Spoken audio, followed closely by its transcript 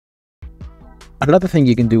Another thing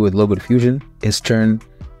you can do with Logo Diffusion is turn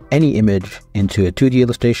any image into a 2D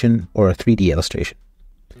illustration or a 3D illustration.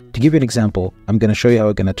 To give you an example, I'm going to show you how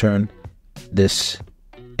we're going to turn this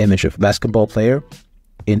image of basketball player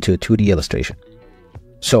into a 2D illustration.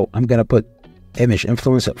 So I'm going to put image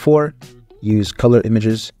influence at 4, use color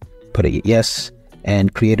images, put a yes,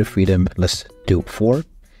 and creative freedom, let's do 4,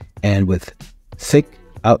 and with thick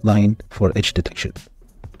outline for edge detection.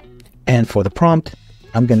 And for the prompt,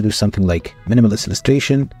 I'm going to do something like minimalist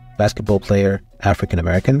illustration, basketball player, African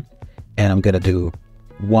American, and I'm going to do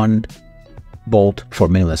 1 bolt for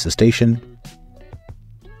minimalist illustration.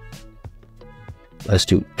 Let's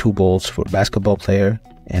do 2 bolts for basketball player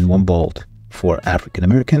and 1 bolt for African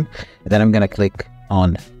American. And then I'm going to click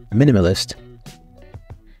on minimalist,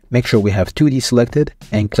 make sure we have 2D selected,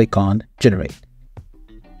 and click on generate.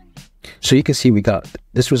 So you can see we got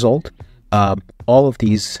this result. All of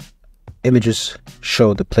these images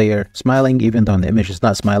show the player smiling even though the image is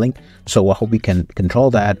not smiling. So how we can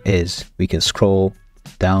control that is we can scroll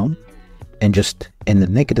down and just in the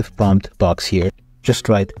negative prompt box here, just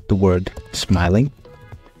write the word smiling.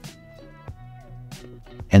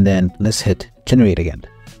 And then let's hit generate again.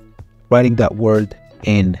 Writing that word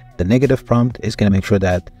in the negative prompt is going to make sure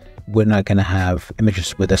that we're not going to have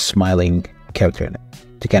images with a smiling character in it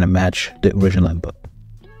to kind of match the original input.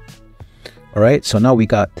 All right, so now we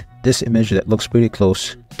got this image that looks pretty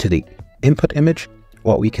close to the input image.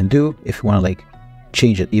 What we can do, if we want to like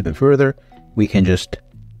change it even further, we can just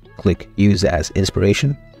click use as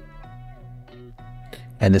inspiration.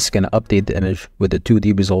 And this is going to update the image with the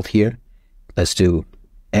 2D result here. Let's do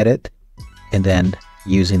edit, and then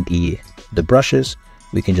using the brushes,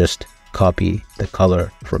 we can just copy the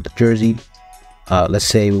color from the jersey. Let's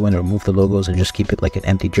say we want to remove the logos and just keep it like an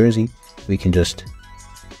empty jersey. We can just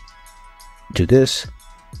do this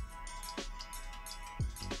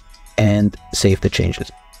and save the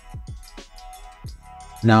changes.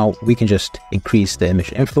 Now we can just increase the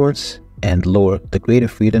image influence and lower the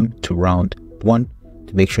creative freedom to around 1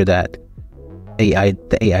 to make sure that the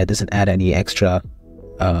AI doesn't add any extra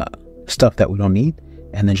stuff that we don't need,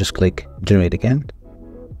 and then just click generate again.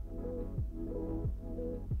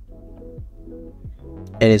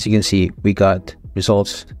 And as you can see, we got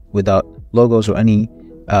results without logos or any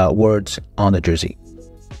words on the jersey.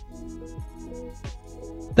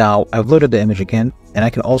 Now I've loaded the image again, and I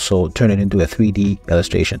can also turn it into a 3D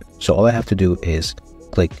illustration. So all I have to do is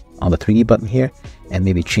click on the 3D button here and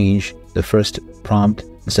maybe change the first prompt.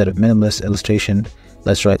 Instead of minimalist illustration,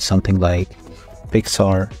 let's write something like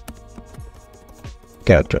Pixar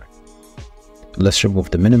character. Let's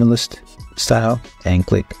remove the minimalist style and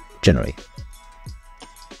click generate.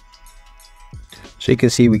 So you can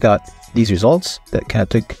see we got these results that kind of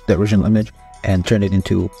took the original image and turned it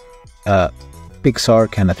into a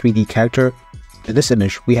Pixar kind of 3D character. In this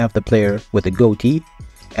image, we have the player with a goatee,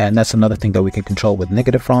 and that's another thing that we can control with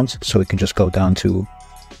negative prompts. So we can just go down to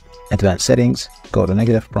advanced settings, go to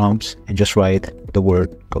negative prompts, and just write the word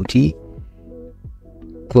goatee.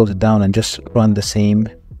 Close it down and just run the same.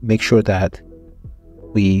 Make sure that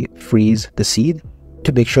we freeze the seed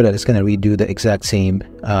to make sure that it's going to redo the exact same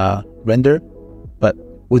render, but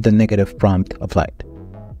with the negative prompt applied.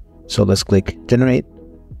 So let's click generate.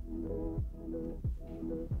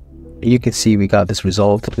 You can see we got this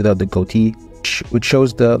result without the goatee, which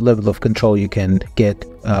shows the level of control you can get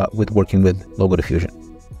with working with Logo Diffusion.